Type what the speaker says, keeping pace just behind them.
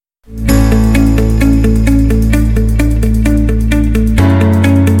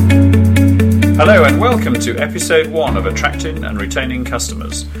welcome to episode 1 of Attracting and Retaining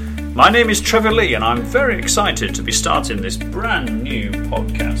Customers. My name is Trevor Lee and I'm very excited to be starting this brand new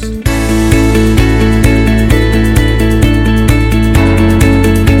podcast.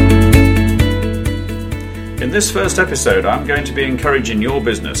 In this first episode, I'm going to be encouraging your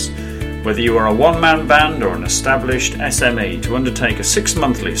business, whether you are a one-man band or an established SME, to undertake a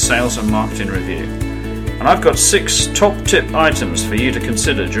 6-monthly sales and marketing review. And I've got 6 top tip items for you to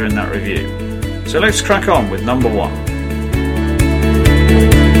consider during that review. So let's crack on with number 1.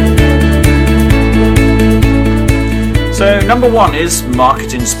 So number 1 is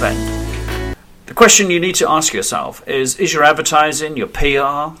marketing spend. The question you need to ask yourself is your advertising, your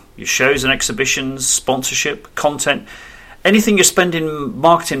PR, your shows and exhibitions, sponsorship, content, anything you're spending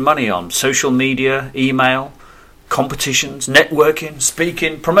marketing money on, social media, email, competitions, networking,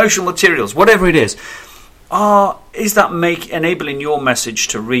 speaking, promotional materials, whatever it is that enabling your message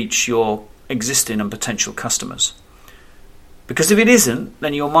to reach your existing and potential customers? Because if it isn't,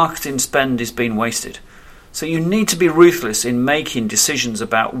 then your marketing spend is being wasted. So you need to be ruthless in making decisions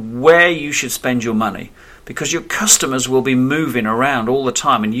about where you should spend your money, because your customers will be moving around all the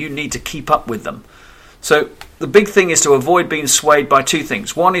time and you need to keep up with them. So the big thing is to avoid being swayed by 2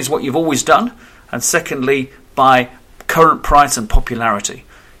 things. One is what you've always done, and secondly, by current price and popularity.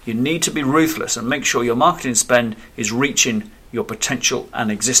 You need to be ruthless and make sure your marketing spend is reaching your potential and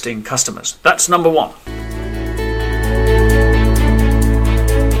existing customers. That's number 1.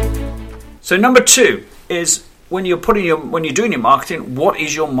 So number 2 is when you're doing your marketing, what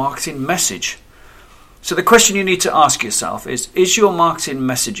is your marketing message? So the question you need to ask yourself is your marketing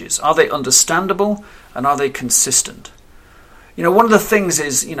messages, are they understandable and are they consistent? One of the things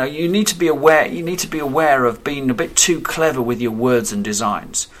is, you need to be aware of being a bit too clever with your words and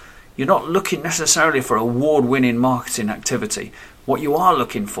designs. You're not looking necessarily for award-winning marketing activity. What you are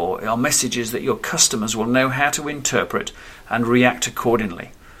looking for are messages that your customers will know how to interpret and react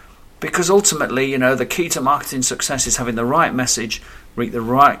accordingly. Because ultimately, the key to marketing success is having the right message, reach the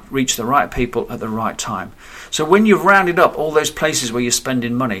right people at the right time. So when you've rounded up all those places where you're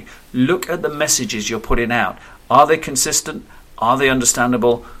spending money, look at the messages you're putting out. Are they consistent? Are they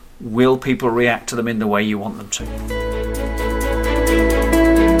understandable? Will people react to them in the way you want them to?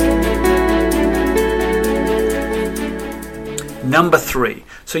 Number 3.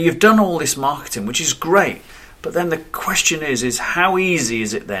 So you've done all this marketing, which is great. But then the question is how easy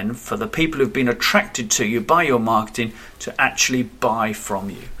is it then for the people who've been attracted to you by your marketing to actually buy from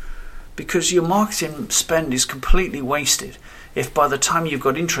you? Because your marketing spend is completely wasted if by the time you've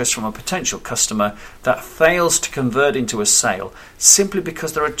got interest from a potential customer, that fails to convert into a sale simply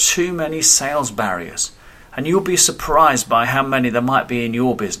because there are too many sales barriers. And you'll be surprised by how many there might be in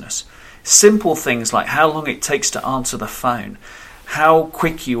your business. Simple things like how long it takes to answer the phone, how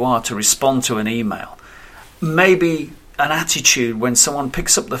quick you are to respond to an email, maybe an attitude when someone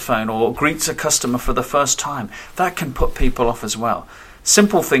picks up the phone or greets a customer for the first time. That can put people off as well.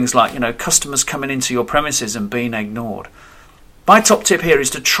 Simple things like, customers coming into your premises and being ignored. My top tip here is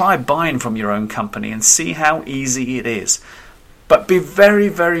to try buying from your own company and see how easy it is. But be very,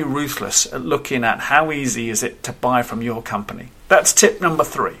 very ruthless at looking at how easy is it to buy from your company. That's tip number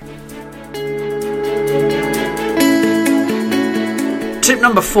 3. Tip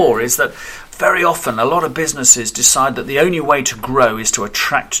number 4 is that very often a lot of businesses decide that the only way to grow is to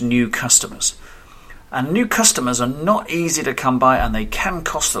attract new customers. And new customers are not easy to come by and they can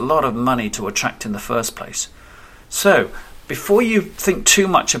cost a lot of money to attract in the first place. So, before you think too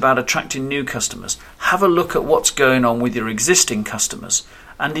much about attracting new customers, have a look at what's going on with your existing customers,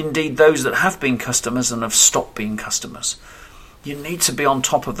 and indeed those that have been customers and have stopped being customers. You need to be on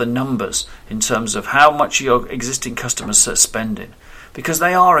top of the numbers in terms of how much your existing customers are spending, because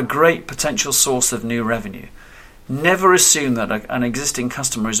they are a great potential source of new revenue. Never assume that an existing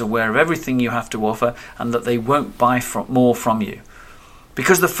customer is aware of everything you have to offer and that they won't buy more from you.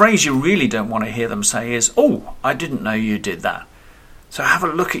 Because the phrase you really don't want to hear them say is, "Oh, I didn't know you did that." So have a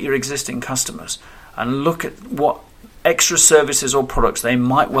look at your existing customers and look at what extra services or products they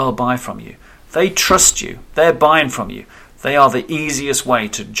might well buy from you. They trust you. They're buying from you. They are the easiest way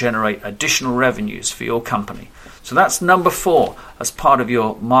to generate additional revenues for your company. So that's number 4 as part of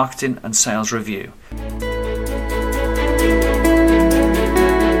your marketing and sales review.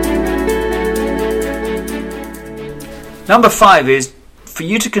 Number 5 is for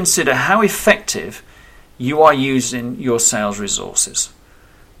you to consider how effective you are using your sales resources.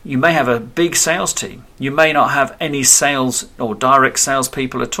 You may have a big sales team. You may not have any sales or direct sales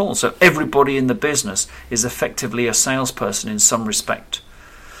people at all. So everybody in the business is effectively a salesperson in some respect.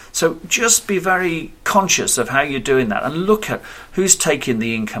 So just be very conscious of how you're doing that and look at who's taking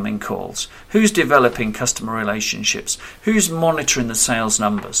the incoming calls, who's developing customer relationships, who's monitoring the sales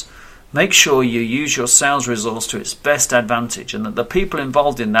numbers. Make sure you use your sales resource to its best advantage and that the people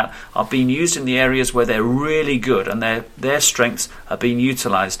involved in that are being used in the areas where they're really good and their strengths are being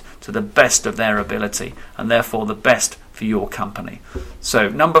utilised to the best of their ability and therefore the best for your company. So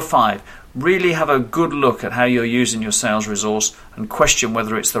number 5, really have a good look at how you're using your sales resource and question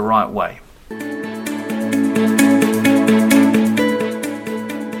whether it's the right way.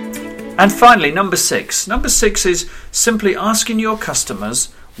 And finally, number 6. Number 6 is simply asking your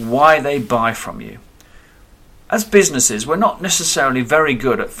customers why they buy from you. As businesses, we're not necessarily very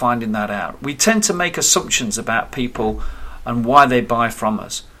good at finding that out. We tend to make assumptions about people and why they buy from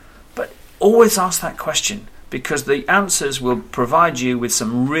us. But always ask that question, because the answers will provide you with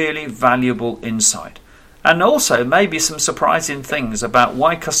some really valuable insight. And also maybe some surprising things about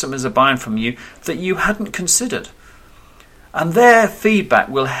why customers are buying from you that you hadn't considered. And their feedback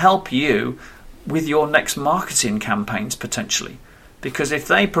will help you with your next marketing campaigns potentially. Because if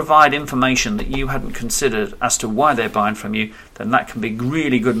they provide information that you hadn't considered as to why they're buying from you, then that can be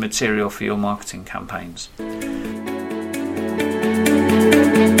really good material for your marketing campaigns.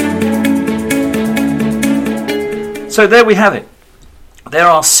 So there we have it. There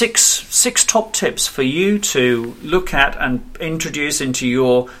are six top tips for you to look at and introduce into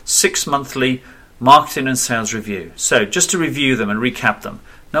your 6 monthly marketing and sales review. So just to review them and recap them.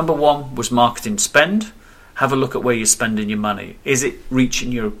 Number 1 was marketing spend. Have a look at where you're spending your money. Is it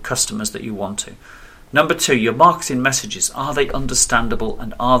reaching your customers that you want to? Number 2, your marketing messages. Are they understandable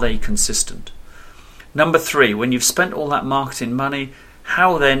and are they consistent? Number 3, when you've spent all that marketing money,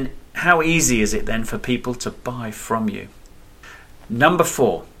 how easy is it then for people to buy from you? Number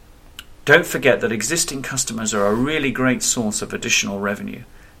 4, don't forget that existing customers are a really great source of additional revenue.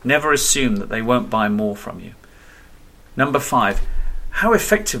 Never assume that they won't buy more from you. Number 5, how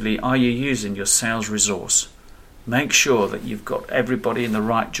effectively are you using your sales resource? Make sure that you've got everybody in the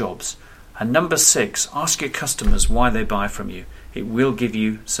right jobs. And number 6, ask your customers why they buy from you. It will give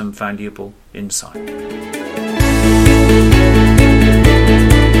you some valuable insight.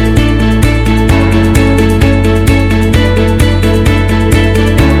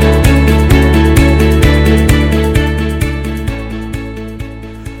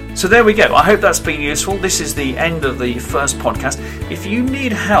 So there we go. I hope that's been useful. This is the end of the first podcast. If you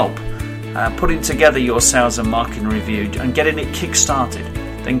need help putting together your sales and marketing review and getting it kick-started,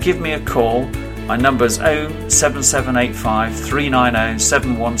 then give me a call. My number is 07785 390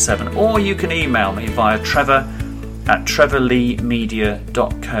 717, or you can email me via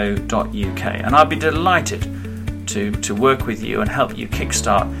trevor@trevorleemedia.co.uk, and I'll be delighted to work with you and help you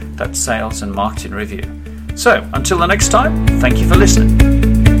kickstart that sales and marketing review. So until the next time, thank you for listening.